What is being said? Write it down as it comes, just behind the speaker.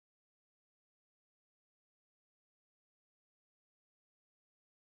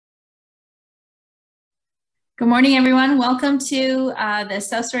Good morning, everyone. Welcome to the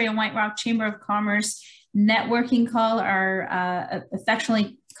South Surrey and White Rock Chamber of Commerce networking call, our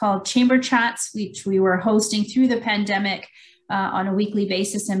affectionately called Chamber Chats, which we were hosting through the pandemic on a weekly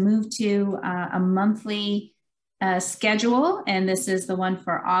basis and moved to a monthly schedule. And this is the one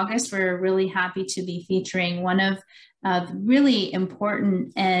for August. We're really happy to be featuring one of really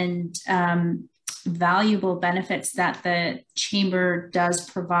important and valuable benefits that the Chamber does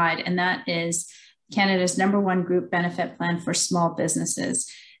provide, and that is Canada's #1 group benefit plan for small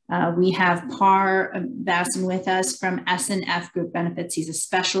businesses. We have Par Basson with us from S&F Group Benefits. He's a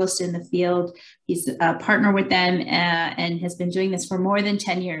specialist in the field. He's a partner with them and has been doing this for more than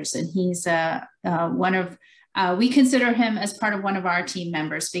 10 years. And he's we consider him as part of one of our team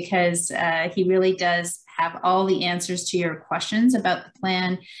members because he really does have all the answers to your questions about the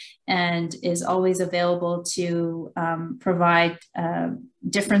plan and is always available to provide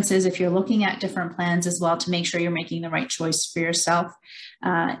differences if you're looking at different plans as well to make sure you're making the right choice for yourself.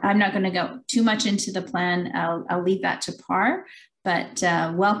 I'm not going to go too much into the plan. I'll leave that to Par, but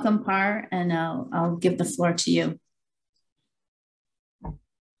welcome, Par, and I'll give the floor to you.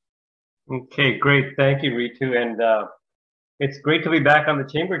 Okay, great. Thank you, Ritu. And it's great to be back on the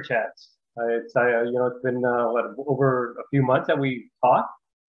Chamber Chats. It's been over a few months that we talked.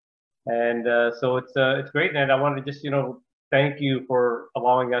 And so it's great, and I want to just thank you for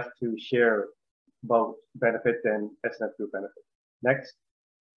allowing us to share about benefits and S&F Group benefits. Next.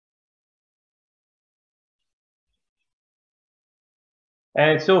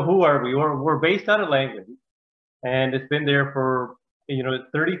 And so who are we? We're based out of Langley, and it's been there for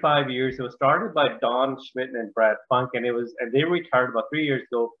 35 years. It was started by Don Schmidt and Brad Funk, and they retired about 3 years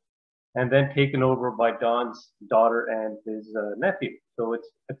ago, and then taken over by Don's daughter and his nephew. So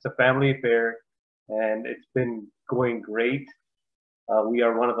it's a family affair, and it's been going great. We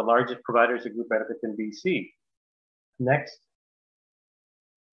are one of the largest providers of group benefits in BC. Next.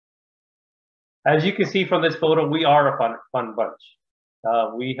 As you can see from this photo, we are a fun bunch.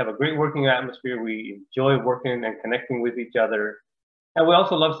 We have a great working atmosphere. We enjoy working and connecting with each other. And we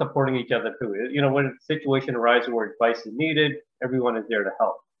also love supporting each other too. When a situation arises where advice is needed, everyone is there to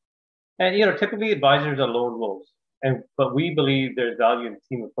help. And typically advisors are lone wolves, but we believe there's value in a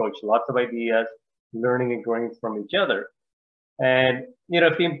team approach. Lots of ideas, learning and growing from each other. And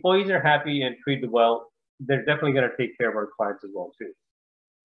if the employees are happy and treated well, they're definitely going to take care of our clients as well too.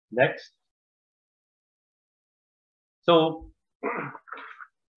 Next. So,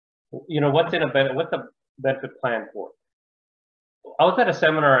 what's a benefit plan for? I was at a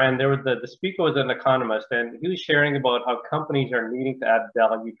seminar, and there was the speaker was an economist, and he was sharing about how companies are needing to add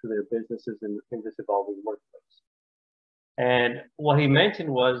value to their businesses in this evolving workplace. And what he mentioned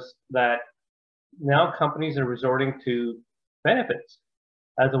was that now companies are resorting to benefits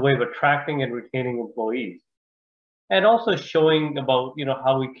as a way of attracting and retaining employees, and also showing about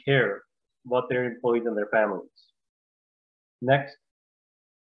how we care about their employees and their families. Next.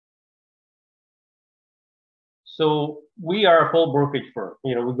 So we are a full brokerage firm.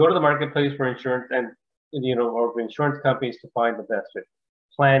 We go to the marketplace for insurance and, or for insurance companies to find the best fit.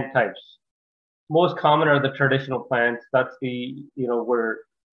 Plan types. Most common are the traditional plans. That's where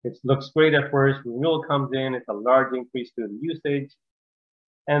it looks great at first. Renewal comes in, it's a large increase to the usage.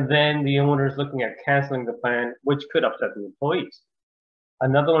 And then the owner is looking at canceling the plan, which could upset the employees.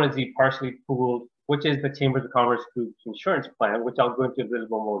 Another one is the partially pooled, which is the Chambers of Commerce Group's insurance plan, which I'll go into a little bit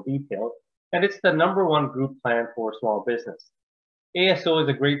more detail. And it's the #1 group plan for small business. ASO is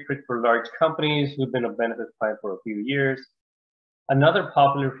a great fit for large companies who've been a benefits plan for a few years. Another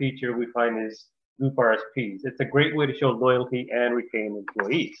popular feature we find is group RSPs. It's a great way to show loyalty and retain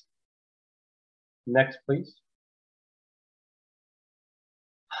employees. Next, please.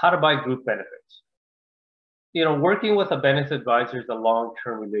 How to buy group benefits. Working with a benefits advisor is a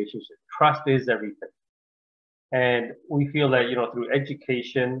long-term relationship. Trust is everything. And we feel that, through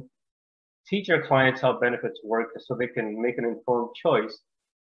education, teach our clients how benefits work so they can make an informed choice,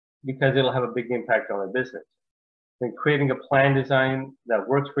 because it'll have a big impact on their business. Then creating a plan design that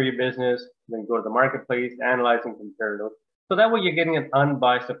works for your business, then go to the marketplace, analyze and compare those. So that way you're getting an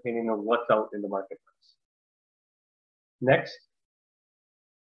unbiased opinion of what's out in the marketplace. Next.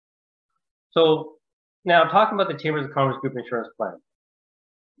 So now talking about the Chambers of Commerce Group Insurance Plan.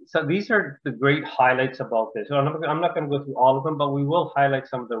 So these are the great highlights about this. So I'm not going to go through all of them, but we will highlight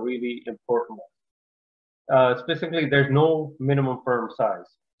some of the really important ones. Specifically, there's no minimum firm size.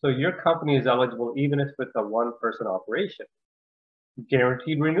 So your company is eligible even if it's a one-person operation.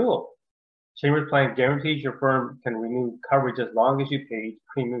 Guaranteed renewal. Chambers Plan guarantees your firm can renew coverage as long as you pay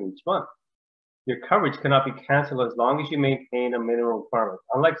premium each month. Your coverage cannot be canceled as long as you maintain a minimum requirement.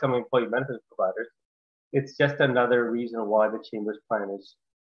 Unlike some employee benefits providers, It's just another reason why the Chamber's plan is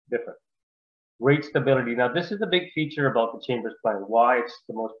different. Rate stability. Now, this is the big feature about the Chamber's plan, why it's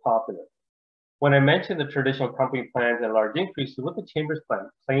the most popular. When I mentioned the traditional company plans and large increases, with the Chamber's plan,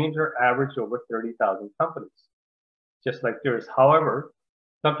 claims are averaged over 30,000 companies, just like yours. However,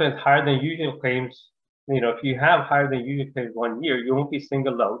 sometimes higher than usual claims, if you have higher than usual claims 1 year, you won't be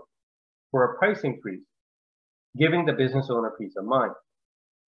singled out for a price increase, giving the business owner peace of mind.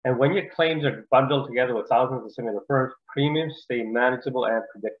 And when your claims are bundled together with thousands of similar firms, premiums stay manageable and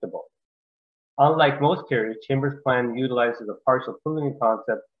predictable. Unlike most carriers, Chamber's plan utilizes a partial pooling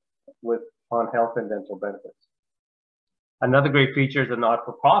concept on health and dental benefits. Another great feature is a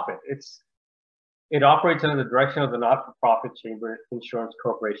not-for-profit. It operates under the direction of the not-for-profit Chamber Insurance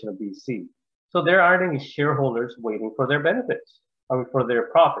Corporation of BC. So there aren't any shareholders waiting for their benefits, for their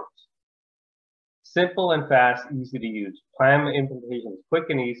profits. Simple and fast, easy to use. Plan implementation is quick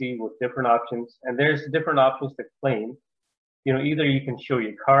and easy with different options, and there's different options to claim. Either you can show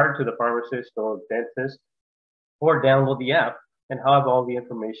your card to the pharmacist or dentist, or download the app and have all the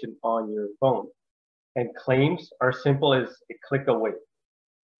information on your phone. And claims are simple as a click away.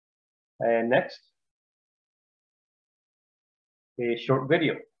 And next, a short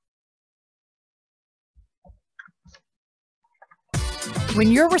video. When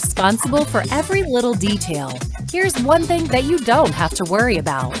you're responsible for every little detail, here's one thing that you don't have to worry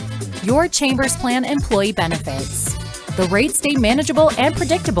about: your Chamber's plan employee benefits. The rates stay manageable and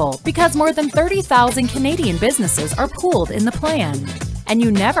predictable because more than 30,000 Canadian businesses are pooled in the plan. And you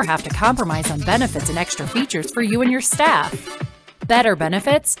never have to compromise on benefits and extra features for you and your staff. Better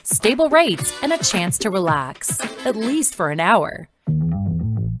benefits, stable rates, and a chance to relax, at least for an hour.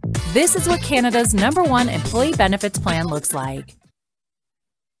 This is what Canada's #1 employee benefits plan looks like.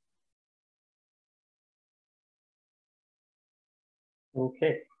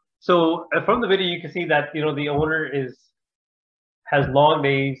 Okay, so from the video, you can see that the owner has long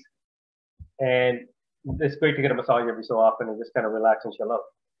days, and it's great to get a massage every so often and just kind of relax and chill out.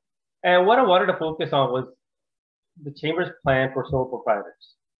 And what I wanted to focus on was the Chamber's plan for sole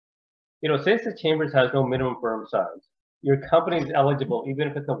proprietors. Since the Chamber's has no minimum firm size, your company is eligible even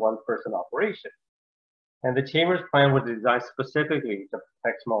if it's a one-person operation. And the Chamber's plan was designed specifically to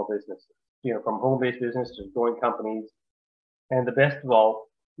protect small businesses, from home-based business to growing companies. And the best of all,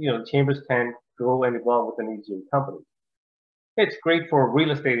 the Chambers can grow and evolve within each company. It's great for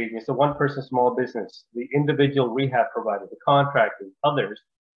real estate agents, the one-person small business, the individual rehab provider, the contractors, others,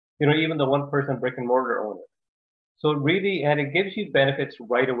 even the one-person brick-and-mortar owner. So it gives you benefits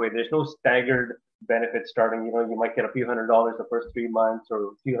right away. There's no staggered benefits starting. You might get a few $100s the first 3 months or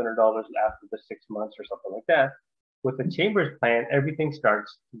a few $100s after the 6 months or something like that. With the Chambers plan, everything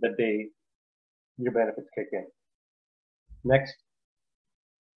starts the day your benefits kick in. Next.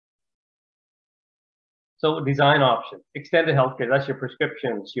 So design options, extended healthcare, that's your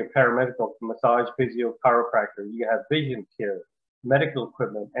prescriptions, your paramedical, massage, physio, chiropractor. You have vision care, medical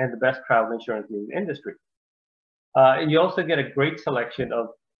equipment, and the best travel insurance in the industry. And you also get a great selection of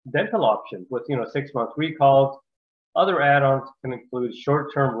dental options with 6 month recalls. Other add-ons can include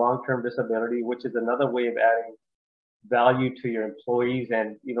short-term, long-term disability, which is another way of adding value to your employees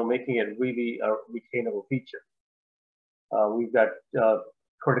and making it really a retainable feature. We've got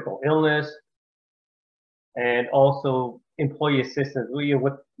critical illness and also employee assistance.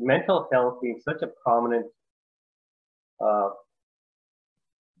 With mental health being such a prominent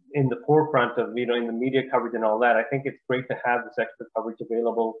in the forefront of in the media coverage and all that, I think it's great to have this extra coverage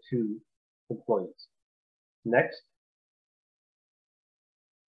available to employees. Next.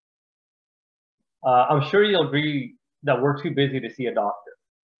 I'm sure you'll agree that we're too busy to see a doctor.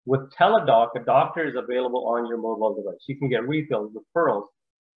 With TeleDoc, a doctor is available on your mobile device. You can get refills, referrals,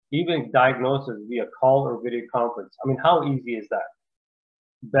 even diagnosis via call or video conference. I mean, how easy is that?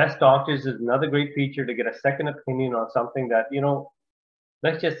 Best Doctors is another great feature to get a second opinion on something that,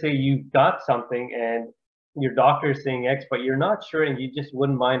 let's just say you've got something and your doctor is saying X, but you're not sure and you just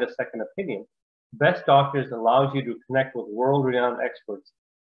wouldn't mind a second opinion. Best Doctors allows you to connect with world-renowned experts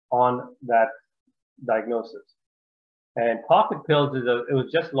on that diagnosis. And Pocket Pills it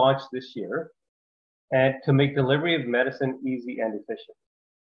was just launched this year, and to make delivery of medicine easy and efficient.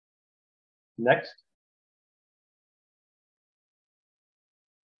 Next.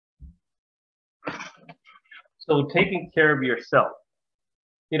 So taking care of yourself.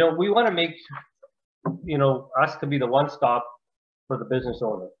 We want to make, us to be the one-stop for the business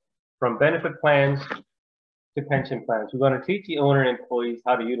owner, from benefit plans to pension plans. We want to teach the owner and employees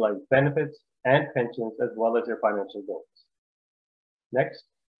how to utilize benefits and pensions as well as their financial goals. Next.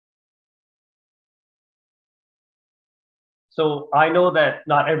 So I know that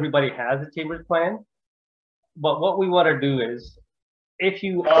not everybody has a Chambers plan, but what we want to do is, if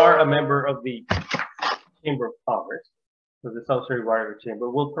you are a member of the Chamber of Commerce, so the South Surrey Water Chamber,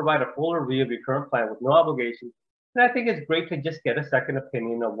 we'll provide a full review of your current plan with no obligation. And I think it's great to just get a second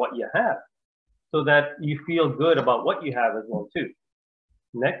opinion of what you have, so that you feel good about what you have as well too.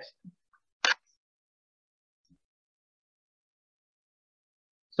 Next.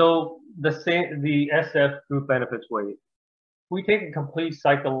 So the SF group benefits way. We take a complete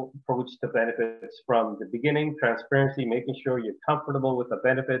cycle approach to benefits from the beginning, transparency, making sure you're comfortable with the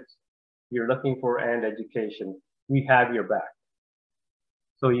benefits you're looking for, and education. We have your back.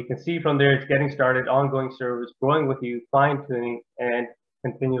 So you can see from there, it's getting started, ongoing service, growing with you, fine tuning, and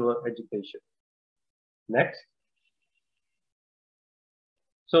continual education. Next.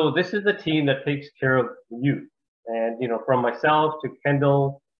 So this is the team that takes care of you. And, you know, from myself to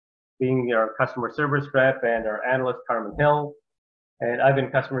Kendall, being our customer service rep, and our analyst, Carmen Hill. And I've been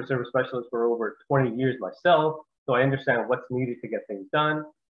customer service specialist for over 20 years myself, so I understand what's needed to get things done.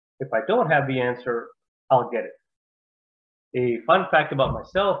 If I don't have the answer, I'll get it. A fun fact about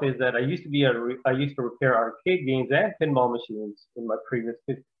myself is that I used to repair arcade games and pinball machines in my previous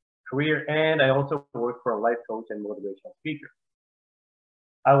career, and I also worked for a life coach and motivational speaker.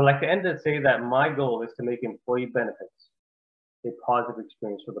 I would like to end and say that my goal is to make employee benefits a positive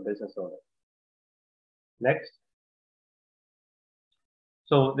experience for the business owner. Next.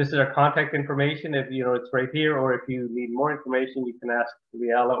 So this is our contact information. If you know, it's right here, or if you need more information, you can ask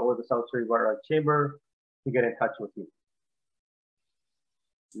Liala or the South Surrey Water Chamber to get in touch with me.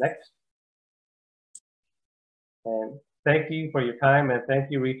 Next. And thank you for your time, and thank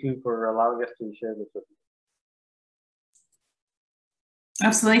you, Ritu, for allowing us to share this with you.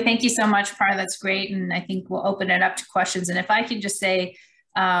 Absolutely. Thank you so much, Par. That's great. And I think we'll open it up to questions. And if I can just say,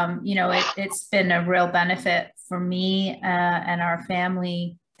 you know, it's been a real benefit for me and our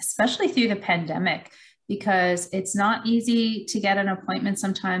family, especially through the pandemic, because it's not easy to get an appointment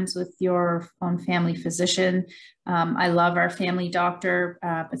sometimes with your own family physician. I love our family doctor,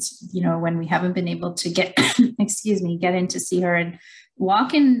 but you know, when we haven't been able to get, excuse me, get in to see her, and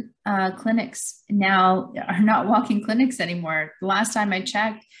walk-in clinics now are not walk-in clinics anymore. The last time I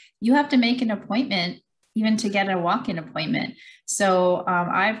checked, you have to make an appointment even to get a walk-in appointment. So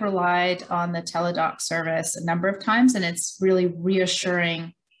I've relied on the teledoc service a number of times, and it's really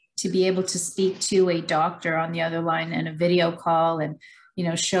reassuring to be able to speak to a doctor on the other line in a video call, and, you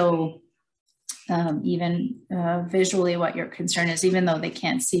know, show even visually what your concern is, even though they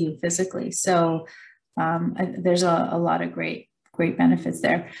can't see you physically. So there's a lot of great benefits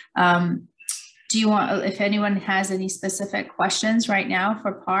there. Do you want, if anyone has any specific questions right now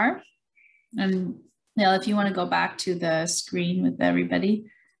for Par? And Neil, if you want to go back to the screen with everybody,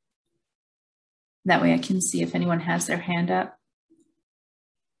 that way I can see if anyone has their hand up.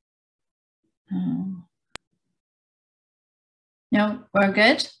 No, we're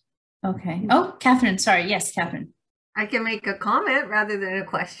good? Okay. Oh, Catherine, sorry. Yes, Catherine. I can make a comment rather than a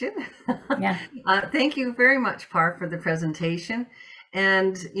question. Yeah. Thank you very much, Par, for the presentation.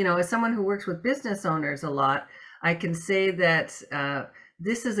 And, you know, as someone who works with business owners a lot, I can say that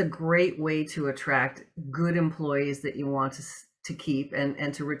this is a great way to attract good employees that you want to keep,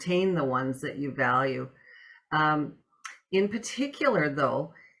 and to retain the ones that you value. In particular,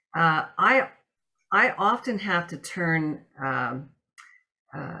 though, I often have to turn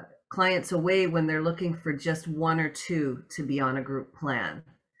clients away when they're looking for just one or two to be on a group plan.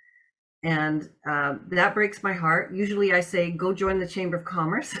 And that breaks my heart. Usually I say, go join the Chamber of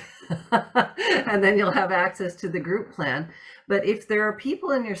Commerce, and then you'll have access to the group plan. But if there are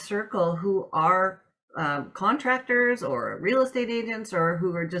people in your circle who are contractors or real estate agents, or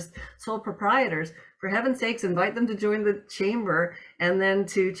who are just sole proprietors, for heaven's sakes, invite them to join the chamber, and then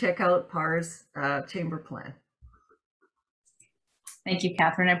to check out Par's chamber plan. Thank you,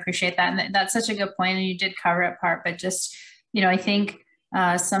 Catherine. I appreciate that. And that's such a good point. And you did cover it, Par, but just, you know, I think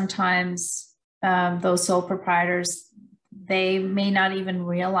sometimes those sole proprietors, they may not even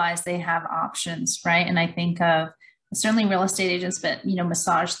realize they have options, right? And I think of certainly real estate agents, but, you know,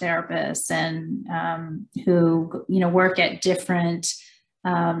 massage therapists, and who, you know, work at different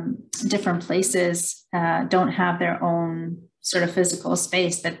places, don't have their own sort of physical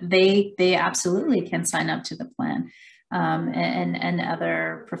space, that they absolutely can sign up to the plan. And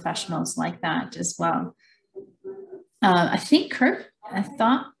other professionals like that as well. I think, Kurt,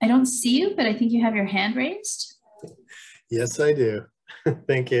 I don't see you, but I think you have your hand raised. Yes, I do.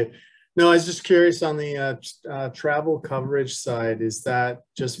 Thank you. No, I was just curious on the travel coverage side. Is that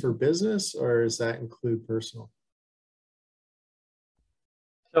just for business, or does that include personal?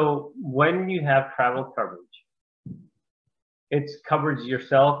 So when you have travel coverage, it covers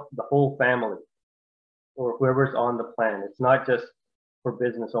yourself, the whole family. or whoever's on the plan. It's not just for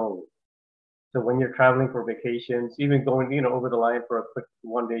business only. So when you're traveling for vacations, even going, over the line for a quick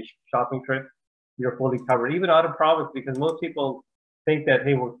one-day shopping trip, you're fully covered, even out of province, because most people think that,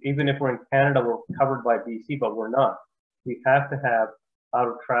 hey, even if we're in Canada, we're covered by BC, but we're not. We have to have out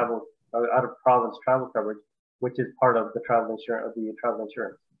of province travel coverage, which is part of the travel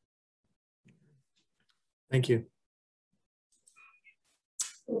insurance. Thank you.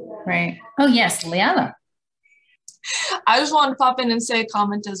 Right. Oh, yes, Liala. I just wanted to pop in and say a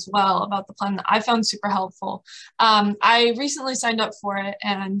comment as well about the plan that I found super helpful. I recently signed up for it,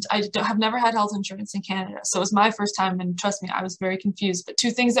 and I have never had health insurance in Canada. So it was my first time, and trust me, I was very confused. But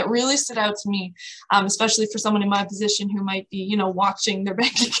two things that really stood out to me, especially for someone in my position who might be, watching their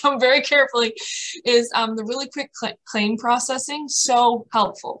bank account very carefully, is the really quick claim processing. So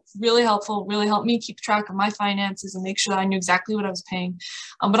helpful, really helped me keep track of my finances and make sure that I knew exactly what I was paying.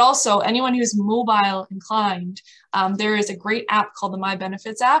 But also anyone who's mobile inclined, there is a great app called the My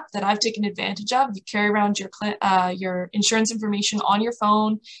Benefits app that I've taken advantage of. You carry around your insurance information on your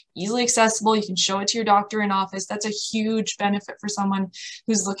phone, easily accessible. You can show it to your doctor in office. That's a huge benefit for someone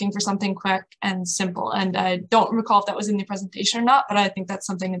who's looking for something quick and simple. And I don't recall if that was in the presentation or not, but I think that's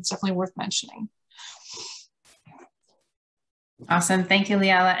something that's definitely worth mentioning. Awesome. Thank you,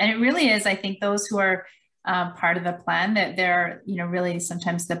 Liala. And it really is, I think, those who are part of the plan, that they're, really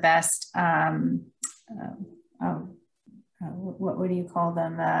sometimes the best what do you call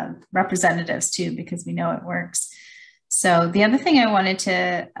them? Representatives too, because we know it works. So the other thing I wanted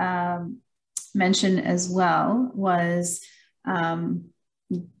to mention as well was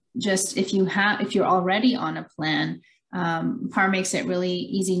just if you're already on a plan, PAR makes it really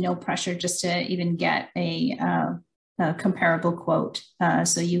easy, no pressure, just to even get a comparable quote,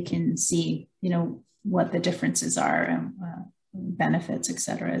 so you can see, what the differences are, and benefits, et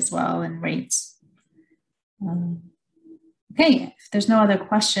cetera, as well, and rates. Okay, if there's no other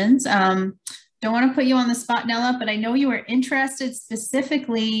questions, don't want to put you on the spot, Nella, but I know you were interested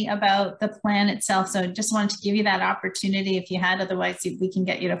specifically about the plan itself. So just wanted to give you that opportunity if you had, otherwise we can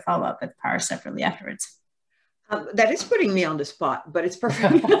get you to follow up with PAR separately afterwards. That is putting me on the spot, but it's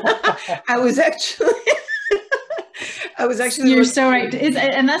perfect. I was actually You're so right.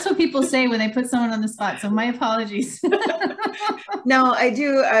 And that's what people say when they put someone on the spot. So my apologies. No, I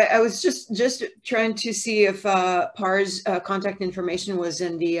do. I was just trying to see if PAR's contact information was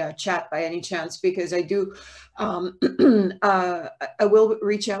in the chat by any chance, because I do. I will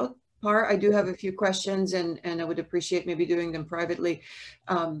reach out, PAR. I do have a few questions, and I would appreciate maybe doing them privately.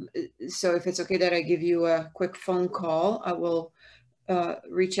 So if it's okay that I give you a quick phone call, I will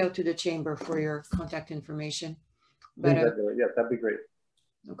reach out to the chamber for your contact information. But yeah, that'd be great.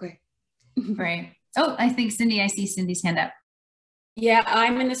 Okay. Great. Oh, I think I see Cindy's hand up. Yeah,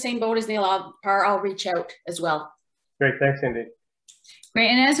 I'm in the same boat as Neil. I'll reach out as well. Great, thanks, Cindy. Great,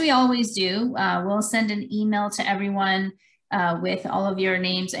 and as we always do, we'll send an email to everyone with all of your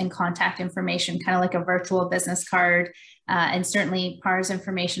names and contact information, kind of like a virtual business card. And certainly PAR's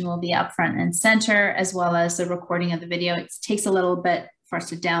information will be up front and center, as well as the recording of the video. It takes a little bit for us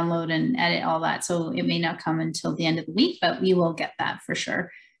to download and edit all that, so it may not come until the end of the week, but we will get that for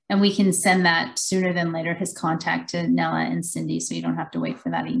sure. And we can send that sooner than later, his contact, to Nella and Cindy, so you don't have to wait for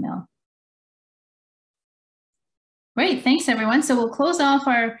that email. Great, thanks everyone. So we'll close off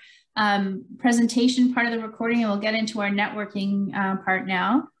our presentation part of the recording, and we'll get into our networking part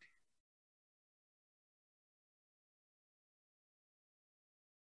now.